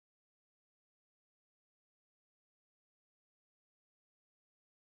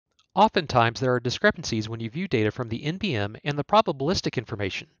Oftentimes, there are discrepancies when you view data from the NBM and the probabilistic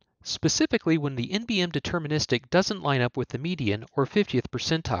information, specifically when the NBM Deterministic doesn't line up with the median or 50th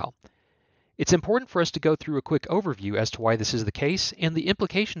percentile. It's important for us to go through a quick overview as to why this is the case and the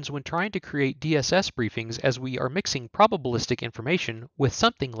implications when trying to create DSS briefings as we are mixing probabilistic information with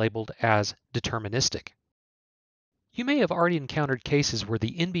something labeled as deterministic. You may have already encountered cases where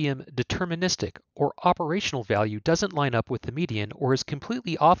the NBM deterministic or operational value doesn't line up with the median or is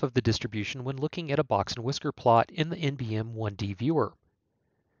completely off of the distribution when looking at a box and whisker plot in the NBM 1D viewer.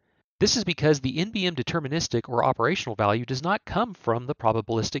 This is because the NBM deterministic or operational value does not come from the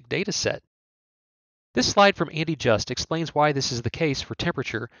probabilistic dataset. This slide from Andy Just explains why this is the case for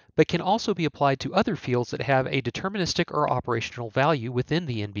temperature, but can also be applied to other fields that have a deterministic or operational value within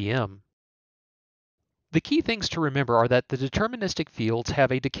the NBM. The key things to remember are that the deterministic fields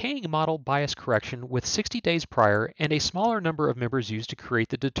have a decaying model bias correction with 60 days prior and a smaller number of members used to create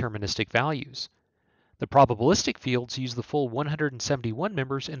the deterministic values. The probabilistic fields use the full 171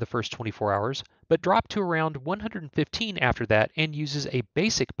 members in the first 24 hours, but drop to around 115 after that and uses a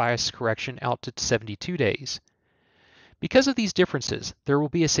basic bias correction out to 72 days. Because of these differences, there will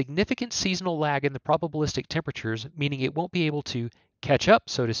be a significant seasonal lag in the probabilistic temperatures, meaning it won't be able to catch up,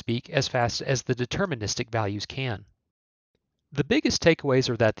 so to speak, as fast as the deterministic values can. The biggest takeaways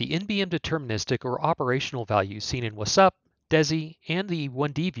are that the NBM deterministic or operational values seen in WSUP, DESI, and the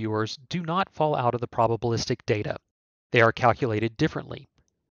 1D viewers do not fall out of the probabilistic data. They are calculated differently.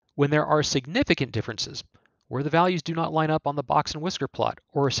 When there are significant differences, where the values do not line up on the box and whisker plot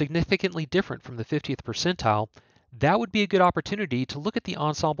or are significantly different from the 50th percentile, that would be a good opportunity to look at the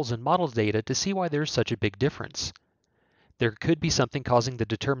ensembles and models data to see why there's such a big difference. There could be something causing the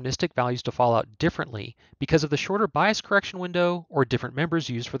deterministic values to fall out differently because of the shorter bias correction window or different members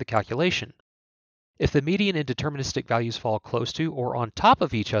used for the calculation. If the median and deterministic values fall close to or on top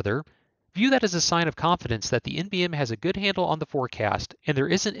of each other, view that as a sign of confidence that the NBM has a good handle on the forecast and there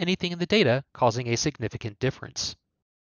isn't anything in the data causing a significant difference.